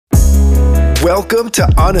Welcome to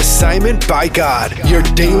On Assignment by God, your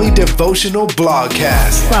daily devotional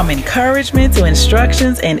blogcast. From encouragement to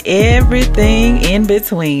instructions and everything in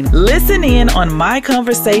between. Listen in on my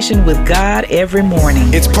conversation with God every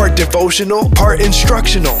morning. It's part devotional, part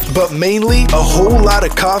instructional, but mainly a whole lot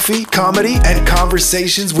of coffee, comedy, and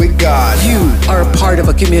conversations with God. You are a part of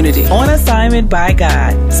a community. On Assignment by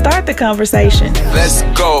God. Start the conversation. Let's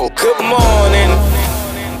go. Good morning.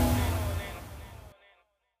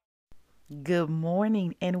 Good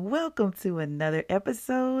morning and welcome to another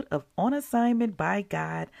episode of On Assignment by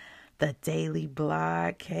God, the daily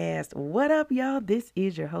blogcast. What up, y'all? This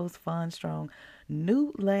is your host, Fawn Strong,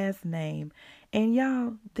 new last name. And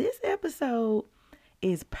y'all, this episode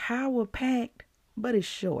is power-packed, but it's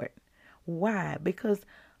short. Why? Because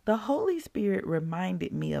the Holy Spirit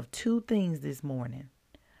reminded me of two things this morning.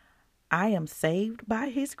 I am saved by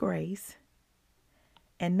His grace.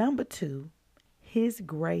 And number two, His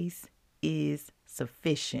grace is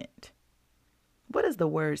sufficient. What does the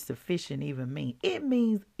word sufficient even mean? It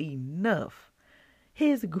means enough.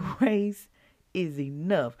 His grace is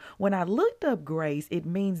enough. When I looked up grace, it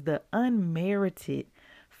means the unmerited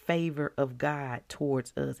favor of God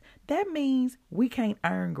towards us. That means we can't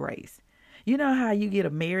earn grace. You know how you get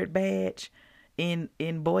a merit badge in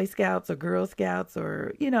Boy Scouts or Girl Scouts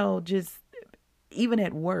or, just even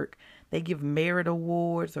at work, they give merit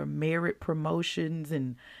awards or merit promotions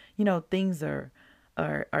and things are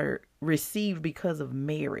received because of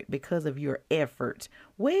merit, because of your efforts.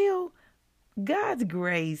 Well, God's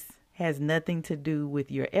grace has nothing to do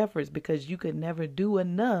with your efforts because you could never do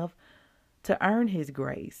enough to earn His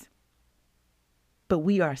grace. But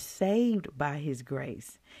we are saved by His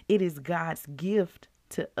grace. It is God's gift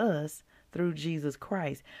to us through Jesus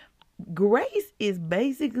Christ. Grace is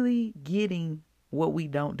basically getting what we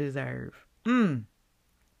don't deserve.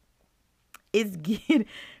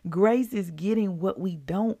 Grace is getting what we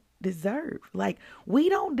don't deserve. Like, we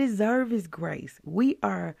don't deserve His grace. We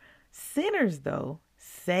are sinners, though,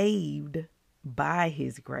 saved by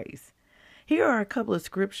His grace. Here are a couple of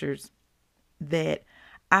scriptures that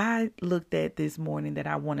I looked at this morning that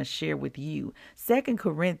I want to share with you. 2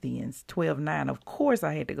 Corinthians 12:9. Of course,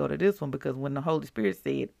 I had to go to this one because when the Holy Spirit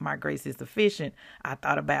said, my grace is sufficient, I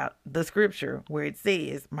thought about the scripture where it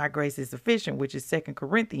says, my grace is sufficient, which is 2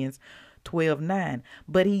 Corinthians 12:9.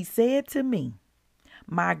 But He said to me,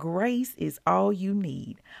 my grace is all you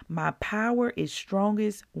need. My power is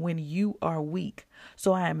strongest when you are weak.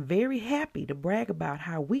 So I am very happy to brag about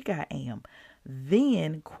how weak I am.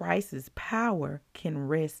 Then Christ's power can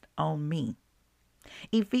rest on me.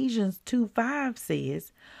 Ephesians 2:5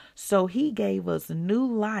 says, so He gave us new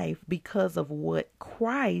life because of what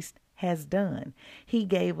Christ has done. He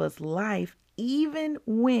gave us life even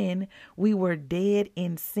when we were dead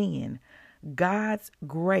in sin. God's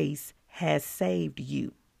grace has saved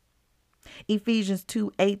you. Ephesians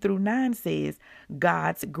 2:8-9 says,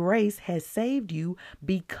 God's grace has saved you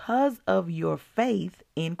because of your faith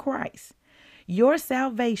in Christ. Your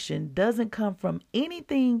salvation doesn't come from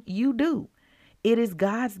anything you do. It is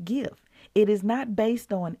God's gift. It is not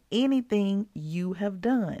based on anything you have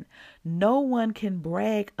done. No one can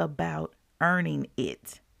brag about earning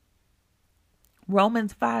it.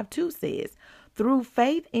 Romans 5:2 says, through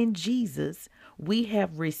faith in Jesus, we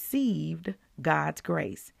have received God's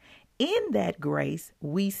grace. In that grace,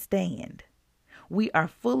 we stand. We are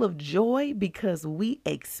full of joy because we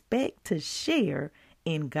expect to share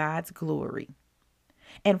in God's glory.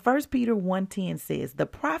 And 1 Peter 1:10 says, the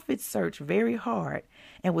prophets searched very hard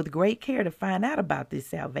and with great care to find out about this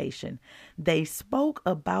salvation. They spoke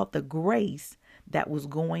about the grace that was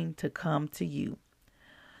going to come to you.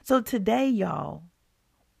 So today, y'all,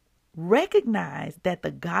 recognize that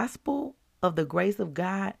the gospel of the grace of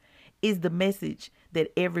God is the message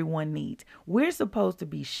that everyone needs. We're supposed to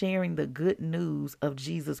be sharing the good news of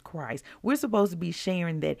Jesus Christ. We're supposed to be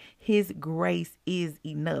sharing that His grace is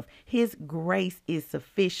enough. His grace is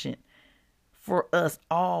sufficient for us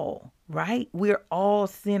all, right? We're all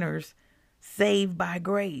sinners saved by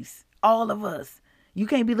grace. All of us. You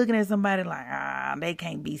can't be looking at somebody like, they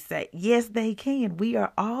can't be saved. Yes, they can. We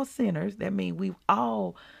are all sinners. That means we've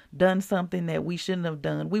all done something that we shouldn't have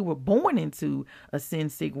done. We were born into a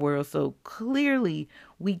sin-sick world. So clearly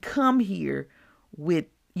we come here with,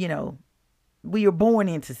 we are born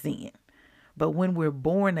into sin. But when we're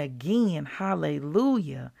born again,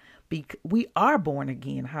 hallelujah, we are born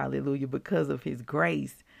again, hallelujah, because of His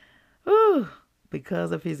grace. Ooh,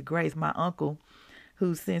 because of His grace. My uncle,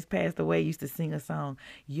 who since passed away, used to sing a song,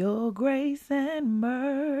 your grace and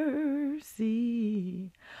mercy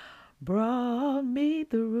brought me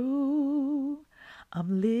through.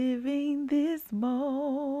 I'm living this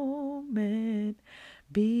moment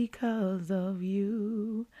Because of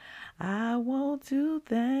you, I want to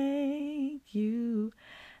thank you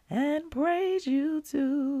and praise you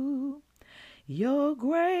too. Your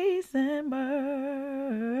grace and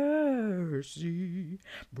mercy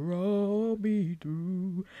brought me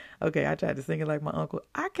through. Okay, I tried to sing it like my uncle.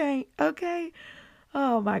 I can't, okay?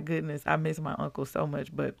 Oh my goodness, I miss my uncle so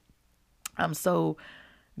much, but I'm so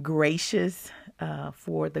gracious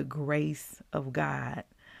for the grace of God.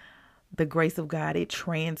 The grace of God, it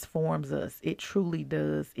transforms us. It truly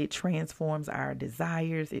does. It transforms our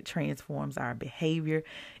desires. It transforms our behavior.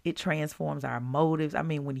 It transforms our motives. I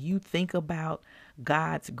mean, when you think about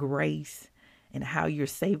God's grace and how you're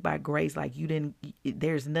saved by grace, like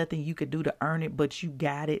there's nothing you could do to earn it, but you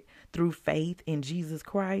got it through faith in Jesus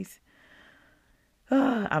Christ.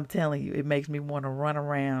 I'm telling you, it makes me want to run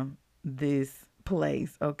around this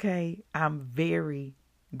place. Okay. I'm very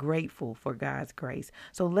grateful for God's grace.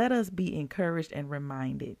 So let us be encouraged and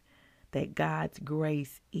reminded that God's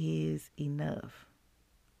grace is enough.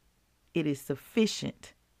 It is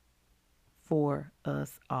sufficient for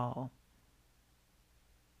us all.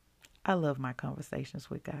 I love my conversations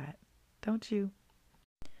with God. Don't you?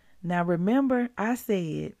 Now remember, I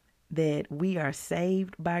said that we are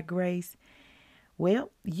saved by grace.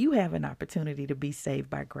 Well, you have an opportunity to be saved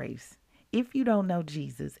by grace. If you don't know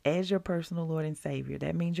Jesus as your personal Lord and Savior,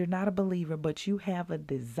 that means you're not a believer, but you have a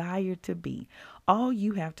desire to be. All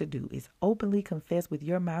you have to do is openly confess with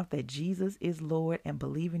your mouth that Jesus is Lord and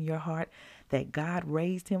believe in your heart that God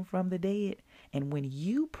raised him from the dead. And when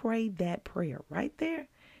you pray that prayer right there,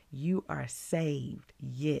 you are saved.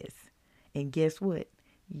 Yes. And guess what?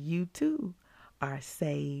 You too are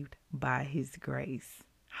saved by his grace.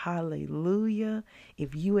 Hallelujah.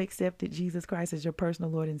 If you accepted Jesus Christ as your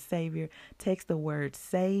personal Lord and Savior, text the word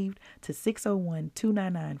saved to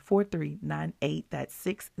 601-299-4398. That's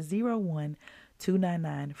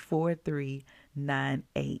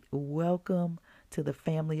 601-299-4398. Welcome to the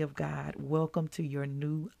family of God. Welcome to your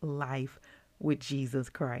new life with Jesus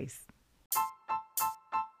Christ.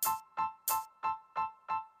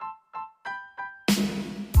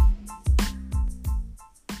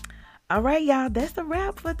 All right, y'all, that's a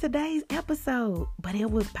wrap for today's episode. But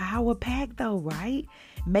it was power-packed though, right?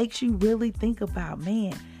 Makes you really think about,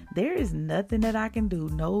 man, there is nothing that I can do.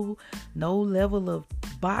 No level of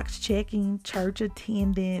box checking, church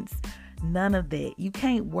attendance, none of that. You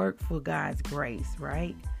can't work for God's grace,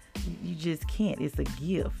 right? You just can't. It's a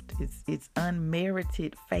gift. It's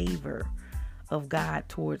unmerited favor of God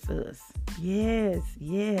towards us. Yes.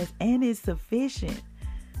 And it's sufficient.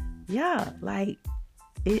 Yeah, like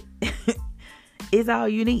it's all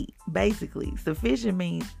you need, basically. Sufficient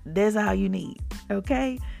means that's all you need,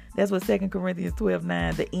 okay? That's what 2 Corinthians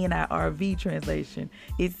 12:9, the NIRV translation,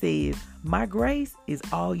 it says, my grace is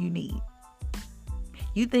all you need.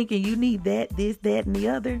 You thinking you need that, this, that, and the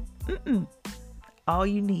other? All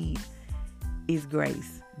you need is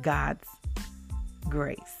grace, God's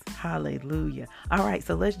grace. Hallelujah. All right,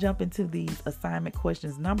 so let's jump into these assignment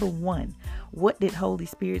questions. Number 1, what did Holy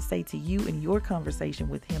Spirit say to you in your conversation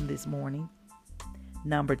with him this morning?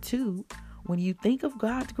 Number 2, when you think of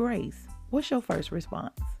God's grace, what's your first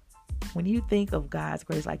response? When you think of God's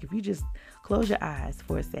grace, like if you just close your eyes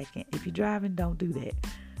for a second, if you're driving, don't do that.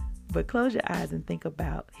 But close your eyes and think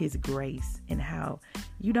about his grace and how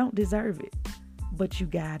you don't deserve it, but you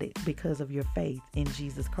got it because of your faith in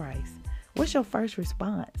Jesus Christ. What's your first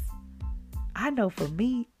response? I know for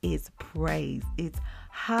me, it's praise. It's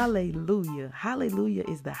hallelujah. Hallelujah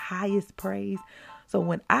is the highest praise. So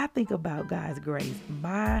when I think about God's grace,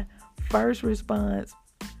 my first response,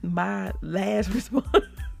 my last response,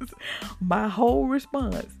 my whole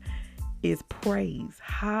response is praise.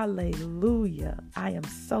 Hallelujah. I am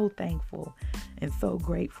so thankful and so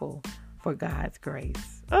grateful for God's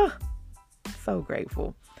grace. Oh, so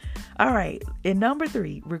grateful. All right. And number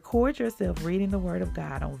 3, record yourself reading the word of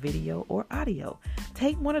God on video or audio.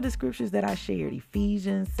 Take one of the scriptures that I shared,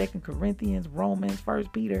 Ephesians, 2 Corinthians, Romans, 1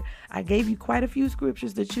 Peter. I gave you quite a few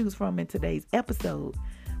scriptures to choose from in today's episode,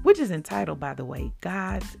 which is entitled, by the way,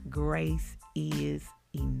 God's Grace is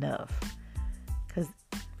Enough. Because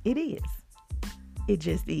it is. It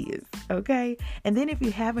just is. Okay. And then if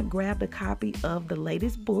you haven't grabbed a copy of the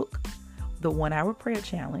latest book, the 1 Hour Prayer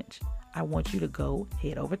Challenge, I want you to go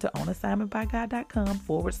head over to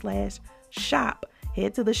onassignmentbygod.com/shop.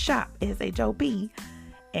 Head to the shop, SHOP,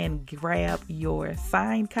 and grab your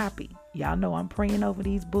signed copy. Y'all know I'm praying over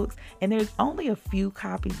these books, and there's only a few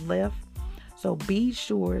copies left. So be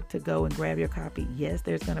sure to go and grab your copy. Yes,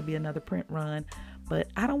 there's going to be another print run, but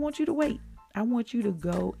I don't want you to wait. I want you to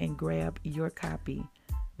go and grab your copy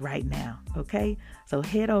right now. Okay. So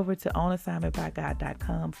head over to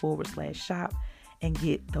onassignmentbygod.com/shop and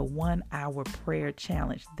get the 1 hour prayer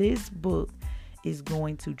challenge. This book is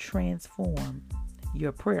going to transform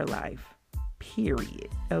your prayer life, period.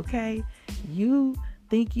 Okay. You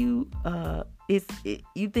think you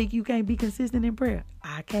think you can't be consistent in prayer?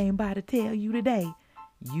 I came by to tell you today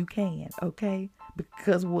you can. Okay.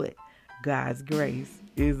 Because what? God's grace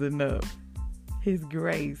is enough. His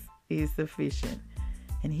grace is sufficient,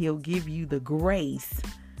 and he'll give you the grace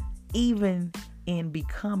even in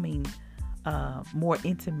becoming more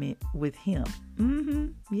intimate with him.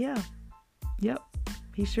 Yeah. Yep.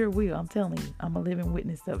 He sure will. I'm telling you, I'm a living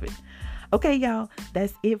witness of it. Okay, y'all,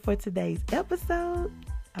 that's it for today's episode.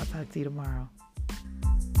 I'll talk to you tomorrow.